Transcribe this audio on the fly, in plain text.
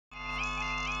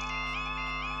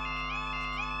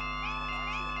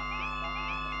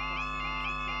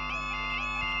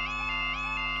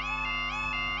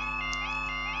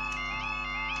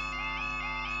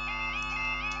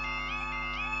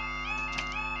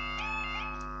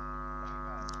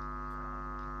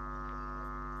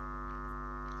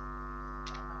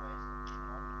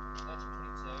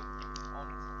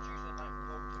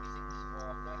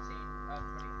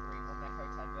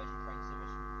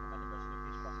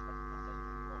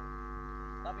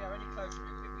Have you any closer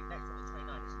if we next on the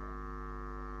 29th, isn't it?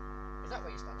 Is that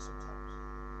where you stand sometimes?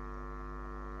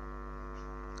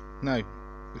 No.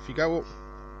 If you go up...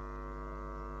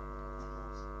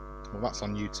 Well, that's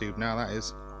on YouTube now, that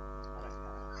is.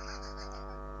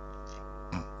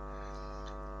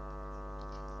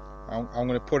 I'm going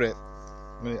to put it...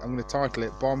 I'm going to title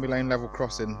it Barnby Lane Level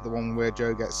Crossing, the one where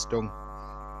Joe gets stung.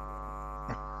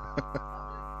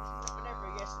 Whenever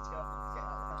a year since you get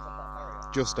out of that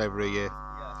area. Just over a year.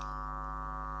 Yeah.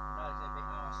 No, it's a bit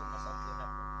arse on myself doing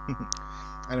everything.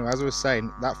 Anyway, as I was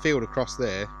saying, that field across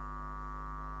there,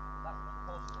 That one, of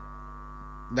course, isn't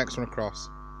it? next one across,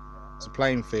 Yeah. it's a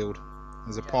playing field.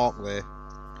 There's a park there.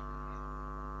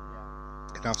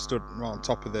 Yeah. And I've stood right on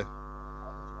top of the...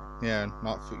 Yeah, and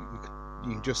like,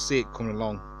 you can just see it coming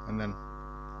along, and then...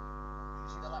 You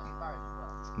see the lightning barriers as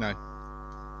well? No.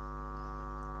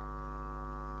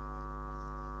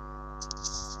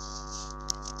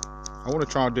 I want to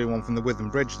try and do one from the Witham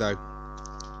Bridge though.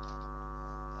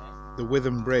 The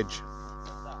Witham Bridge.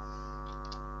 What's that?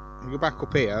 You go back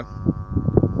up here,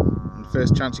 and the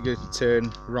first chance you go to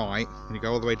turn right, and you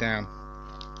go all the way down,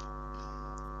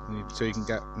 and so you can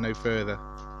get no further.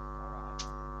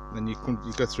 Alright. Then you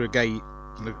go through a gate,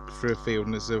 and look through a field,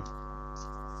 and there's a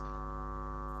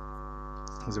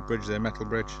bridge there, metal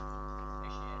bridge.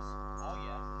 There she is. Oh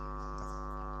yeah.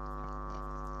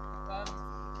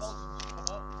 Bolton's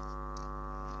come up.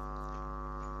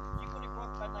 You put it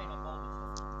right by name on Bolton.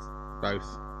 Both.